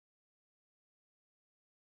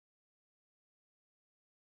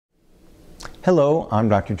Hello, I'm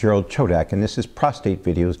Dr. Gerald Chodak, and this is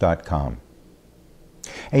ProstateVideos.com.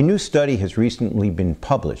 A new study has recently been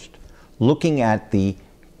published looking at the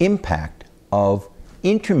impact of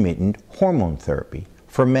intermittent hormone therapy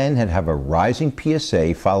for men that have a rising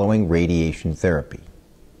PSA following radiation therapy.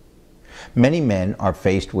 Many men are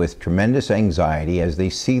faced with tremendous anxiety as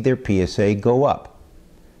they see their PSA go up,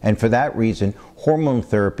 and for that reason, hormone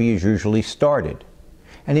therapy is usually started.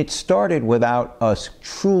 And it started without us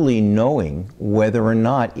truly knowing whether or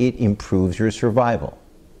not it improves your survival.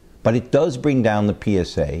 But it does bring down the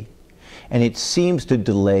PSA, and it seems to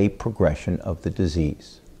delay progression of the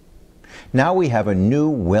disease. Now we have a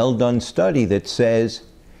new, well-done study that says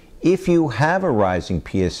if you have a rising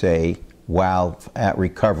PSA while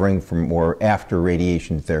recovering from or after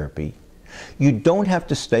radiation therapy, you don't have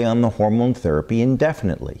to stay on the hormone therapy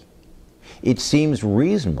indefinitely. It seems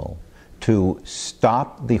reasonable to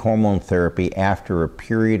stop the hormone therapy after a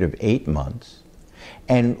period of 8 months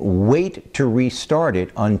and wait to restart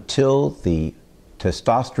it until the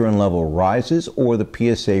testosterone level rises or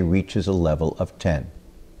the PSA reaches a level of 10.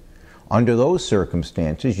 Under those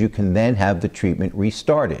circumstances, you can then have the treatment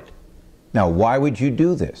restarted. Now, why would you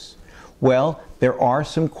do this? Well, there are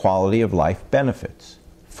some quality of life benefits.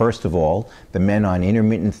 First of all, the men on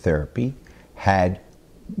intermittent therapy had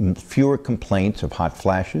fewer complaints of hot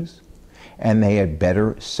flashes, and they had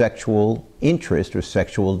better sexual interest or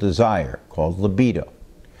sexual desire, called libido.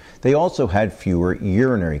 They also had fewer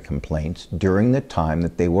urinary complaints during the time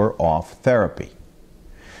that they were off therapy.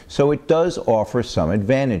 So it does offer some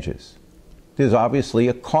advantages. There's obviously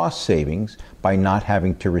a cost savings by not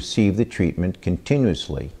having to receive the treatment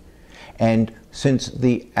continuously. And since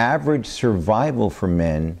the average survival for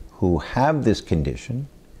men who have this condition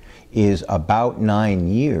is about 9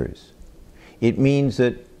 years, it means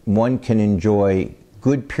that one can enjoy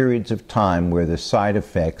good periods of time where the side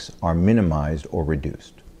effects are minimized or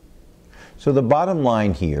reduced. So the bottom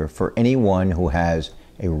line here for anyone who has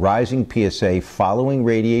a rising PSA following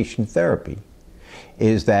radiation therapy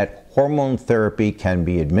is that hormone therapy can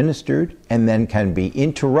be administered and then can be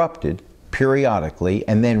interrupted periodically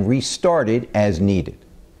and then restarted as needed.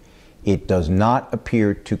 It does not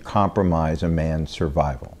appear to compromise a man's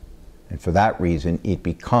survival. And for that reason, it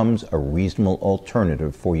becomes a reasonable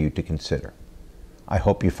alternative for you to consider. I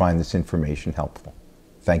hope you find this information helpful.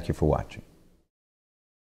 Thank you for watching.